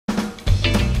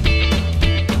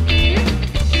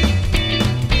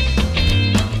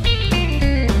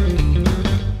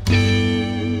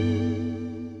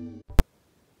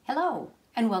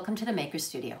welcome to the Maker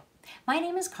Studio. My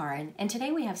name is Karen, and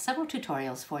today we have several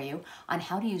tutorials for you on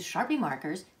how to use Sharpie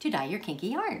markers to dye your kinky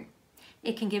yarn.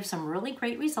 It can give some really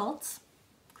great results,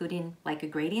 including like a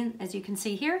gradient, as you can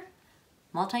see here,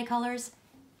 multicolors,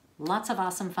 lots of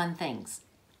awesome fun things.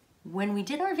 When we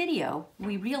did our video,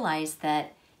 we realized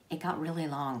that it got really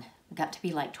long. It got to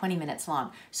be like 20 minutes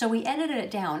long. So we edited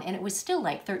it down and it was still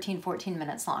like 13, 14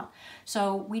 minutes long.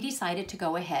 So we decided to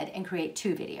go ahead and create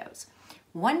two videos.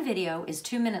 One video is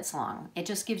 2 minutes long. It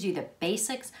just gives you the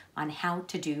basics on how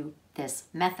to do this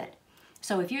method.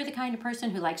 So if you're the kind of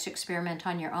person who likes to experiment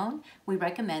on your own, we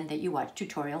recommend that you watch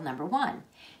tutorial number 1.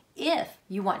 If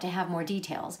you want to have more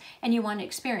details and you want to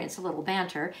experience a little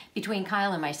banter between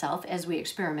Kyle and myself as we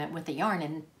experiment with the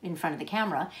yarn in front of the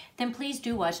camera, then please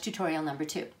do watch tutorial number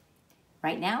 2.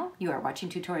 Right now, you are watching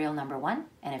tutorial number 1,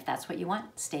 and if that's what you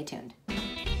want, stay tuned.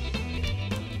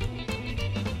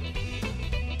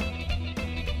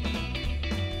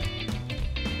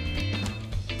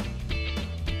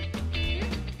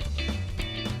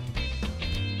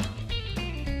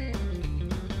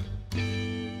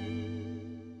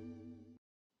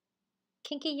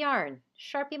 KinkyYarn,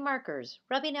 Sharpie markers,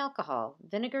 rubbing alcohol,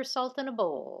 vinegar, salt in a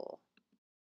bowl.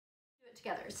 Do it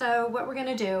together. So what we're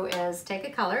going to do is take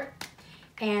a color,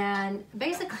 and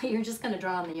basically you're just going to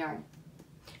draw on the yarn.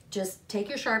 Just take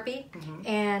your Sharpie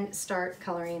and start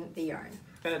coloring the yarn.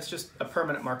 And it's just a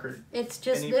permanent marker. It's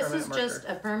just this is just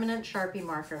a permanent Sharpie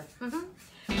marker.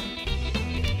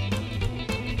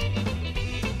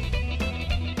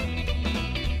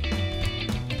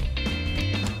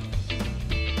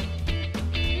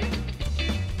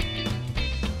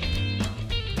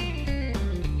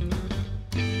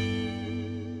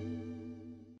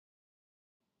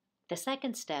 The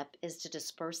second step is to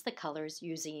disperse the colors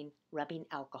using rubbing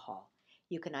alcohol.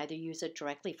 You can either use it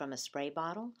directly from a spray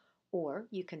bottle, or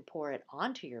you can pour it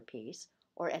onto your piece,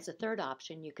 or as a third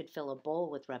option, you could fill a bowl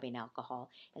with rubbing alcohol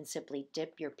and simply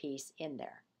dip your piece in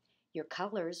there. Your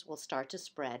colors will start to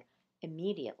spread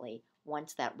immediately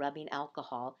once that rubbing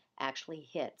alcohol actually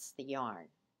hits the yarn.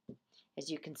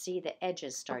 As you can see, the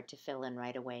edges start to fill in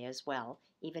right away as well,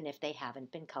 even if they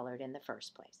haven't been colored in the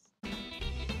first place.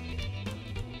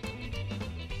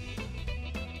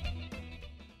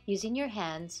 Using your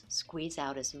hands, squeeze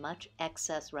out as much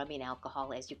excess rubbing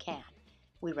alcohol as you can.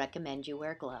 We recommend you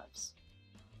wear gloves.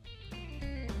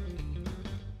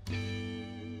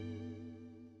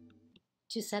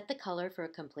 To set the color for a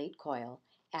complete coil,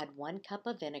 add 1 cup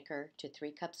of vinegar to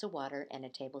 3 cups of water and a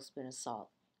tablespoon of salt.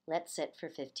 Let sit for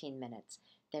 15 minutes.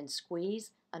 Then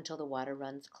squeeze until the water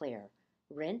runs clear.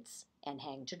 Rinse and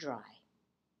hang to dry.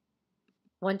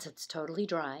 Once it's totally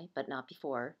dry, but not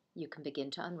before, you can begin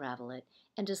to unravel it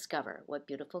and discover what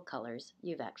beautiful colors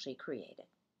you've actually created.